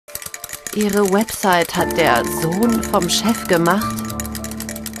Ihre Website hat der Sohn vom Chef gemacht?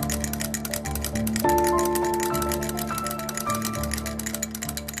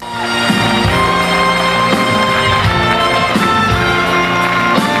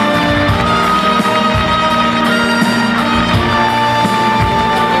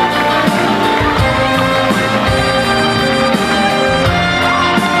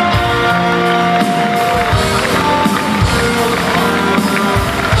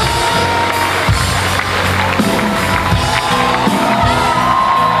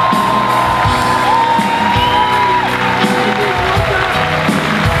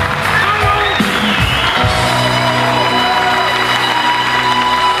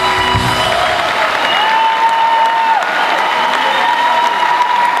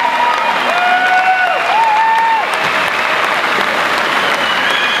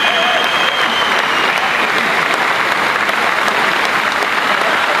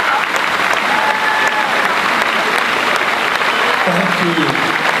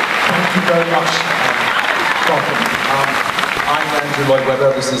 Thank you very much. Welcome. I'm Andrew Lloyd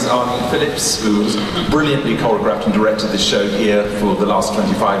Webber. This is Arnie Phillips, who has brilliantly choreographed and directed this show here for the last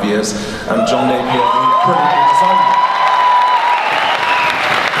 25 years, and John Napier, who brilliantly designed it.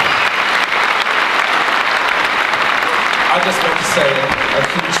 I just want to say a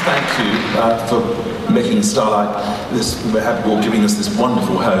huge thank you for making Starlight or giving us this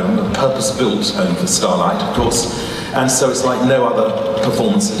wonderful home, a purpose-built home for Starlight, of course. And so it's like no other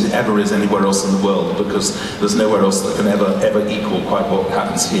performance ever is anywhere else in the world, because there's nowhere else that can ever equal quite what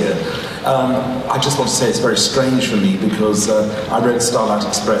happens here. I just want to say it's very strange for me, because I wrote Starlight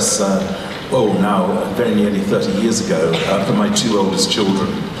Express, now very nearly 30 years ago, for my two oldest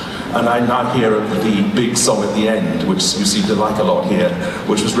children. And I now hear the big song at the end, which you seem to like a lot here,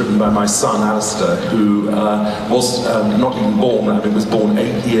 which was written by my son Alastair, who was not even born, was born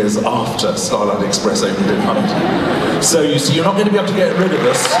 8 years after Starlight Express opened in London. So you see, you're not going to be able to get rid of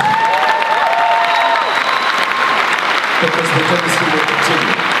us, because the dynasty will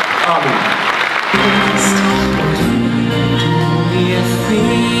continue.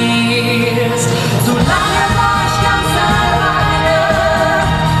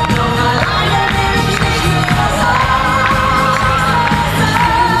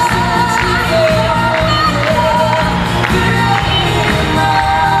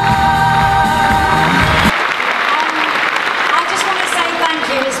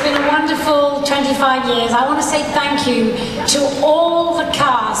 Years. I want to say thank you to all the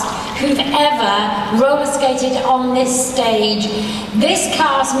cast who've ever roller skated on this stage. This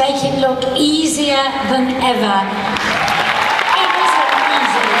cast make it look easier than ever. It isn't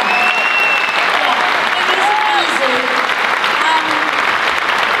easy. Yeah, it isn't easy.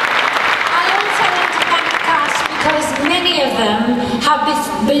 I also want to thank the cast because many of them have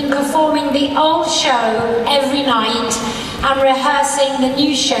been performing the old show every night and rehearsing the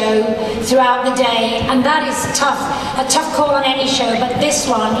new show throughout the day, and that is a tough call on any show, but this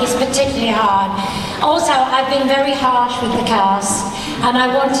one is particularly hard. Also, I've been very harsh with the cast, and I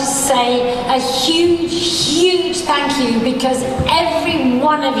want to say a huge thank you, because every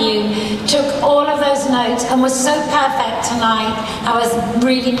one of you took all of those notes and was so perfect tonight. I was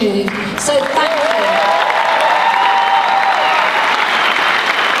really moved, so thank you.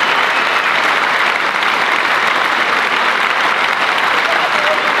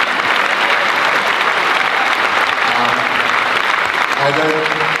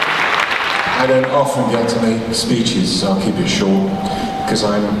 I don't often get to make speeches, so I'll keep it short, because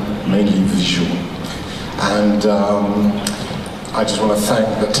I'm mainly visual. And I just want to thank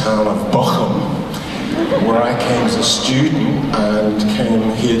the town of Bochum, where I came as a student and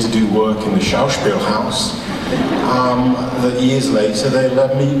came here to do work in the Schauspielhaus. That years later they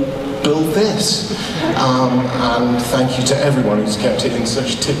let me build this. And thank you to everyone who's kept it in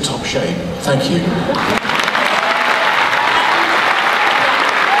such tip-top shape. Thank you.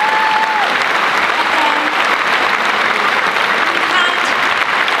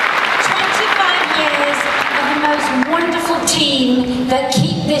 25 years of the most wonderful team that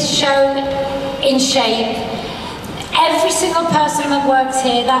keep this show in shape. Every single person that works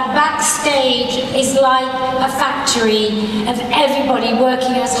here, that backstage is like a factory of everybody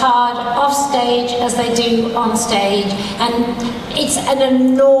working as hard off stage as they do on stage. And it's an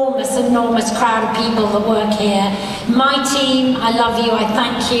enormous crowd of people that work here. My team, I love you, I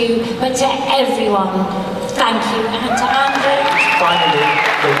thank you, but to everyone, thank you. And to Andrew. Finally,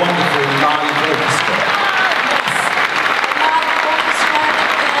 the wonderful live orchestra.